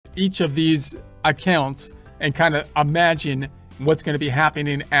each of these accounts and kind of imagine what's going to be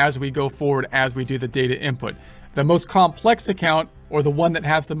happening as we go forward, as we do the data input. The most complex account, or the one that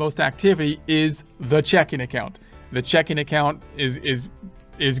has the most activity, is the checking account. The checking account is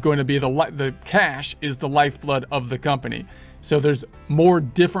going to be the cash is the lifeblood of the company. So there's more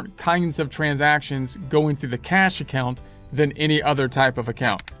different kinds of transactions going through the cash account than any other type of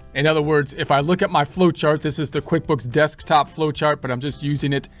account. In other words, if I look at my flow chart, this is the QuickBooks desktop flow chart, but I'm just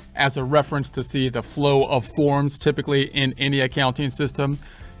using it as a reference to see the flow of forms typically in any accounting system.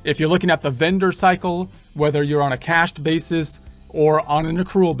 If you're looking at the vendor cycle, whether you're on a cashed basis or on an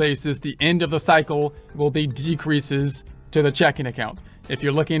accrual basis, the end of the cycle will be decreases to the checking account. If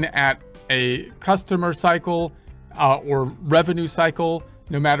you're looking at a customer cycle or revenue cycle,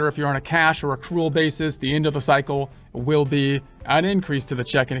 no matter if you're on a cash or accrual basis, the end of the cycle will be an increase to the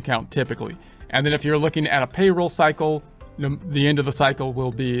checking account typically. And then if you're looking at a payroll cycle, the end of the cycle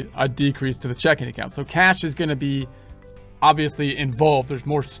will be a decrease to the checking account. So cash is going to be obviously involved. There's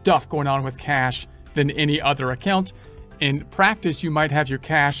more stuff going on with cash than any other account. In practice, you might have your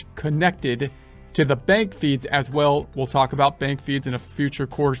cash connected to the bank feeds as well. We'll talk about bank feeds in a future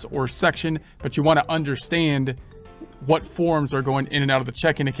course or section, but you want to understand what forms are going in and out of the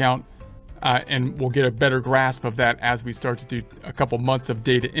checking account, and we'll get a better grasp of that as we start to do a couple months of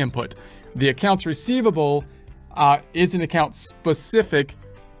data input. The accounts receivable is an account specific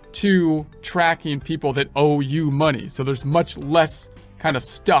to tracking people that owe you money. So there's much less kind of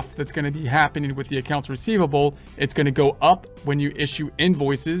stuff that's going to be happening with the accounts receivable. It's going to go up when you issue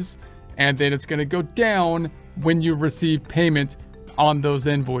invoices, and then it's going to go down when you receive payment on those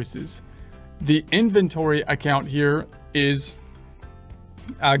invoices. The inventory account here is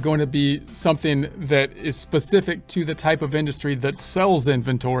going to be something that is specific to the type of industry that sells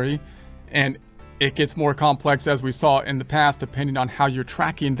inventory, and it gets more complex, as we saw in the past, depending on how you're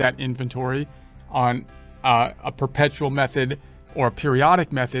tracking that inventory on a perpetual method or a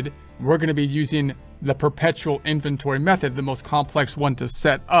periodic method. We're going to be using the perpetual inventory method, the most complex one to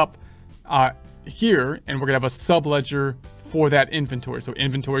set up here, and we're going to have a subledger for that inventory. So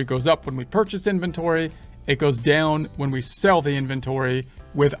inventory goes up when we purchase inventory. It goes down when we sell the inventory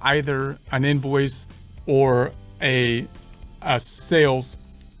with either an invoice or a sales,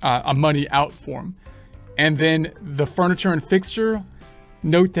 a money out form. And then the furniture and fixture,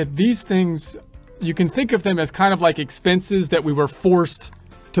 note that these things, you can think of them as kind of like expenses that we were forced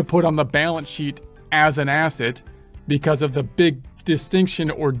to put on the balance sheet as an asset because of the big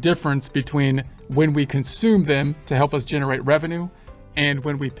distinction or difference between when we consume them to help us generate revenue and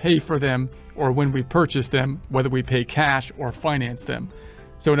when we pay for them or when we purchase them, whether we pay cash or finance them.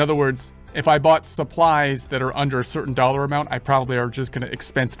 So in other words, if I bought supplies that are under a certain dollar amount, I probably are just going to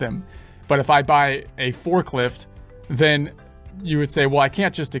expense them. But if I buy a forklift, then you would say, well, I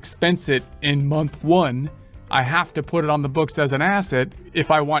can't just expense it in month one. I have to put it on the books as an asset if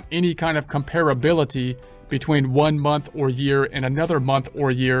I want any kind of comparability between 1 month or year and another month or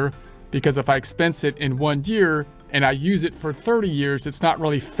year, because if I expense it in 1 year and I use it for 30 years, it's not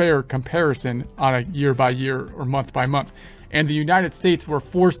really fair comparison on a year by year or month by month. And the United States were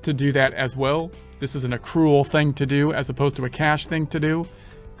forced to do that as well. This is an accrual thing to do as opposed to a cash thing to do.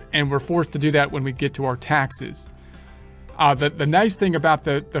 And we're forced to do that when we get to our taxes. The nice thing about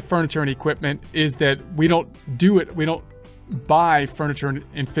the furniture and equipment is that we don't buy furniture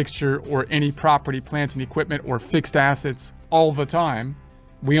and fixture or any property, plant and equipment or fixed assets all the time.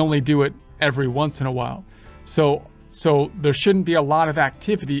 We only do it every once in a while. So there shouldn't be a lot of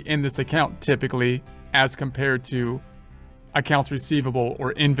activity in this account typically as compared to accounts receivable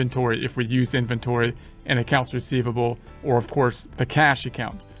or inventory, if we use inventory and accounts receivable, or of course the cash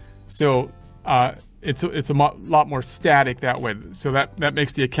account. So it's a lot more static that way. So that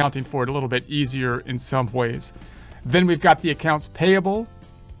makes the accounting for it a little bit easier in some ways. Then we've got the accounts payable.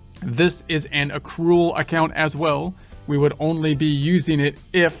 This is an accrual account as well. We would only be using it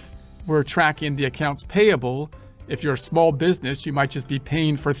if we're tracking the accounts payable. If you're a small business, you might just be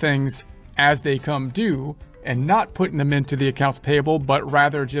paying for things as they come due and not putting them into the accounts payable, but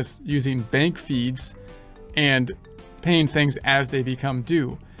rather just using bank feeds and paying things as they become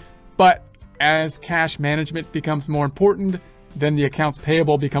due. But as cash management becomes more important, then the accounts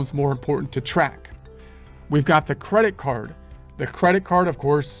payable becomes more important to track. We've got the credit card. The credit card, of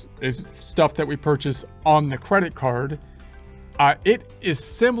course, is stuff that we purchase on the credit card. It is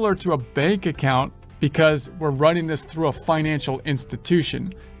similar to a bank account because we're running this through a financial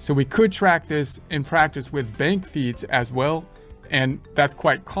institution. So we could track this in practice with bank feeds as well. And that's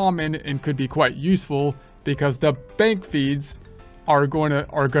quite common and could be quite useful because the bank feeds are going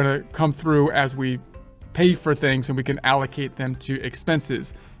to come through as we pay for things and we can allocate them to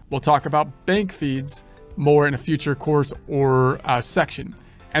expenses. We'll talk about bank feeds more in a future course or section.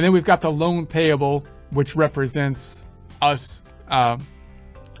 And then we've got the loan payable, which represents us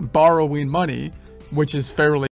borrowing money, which is fairly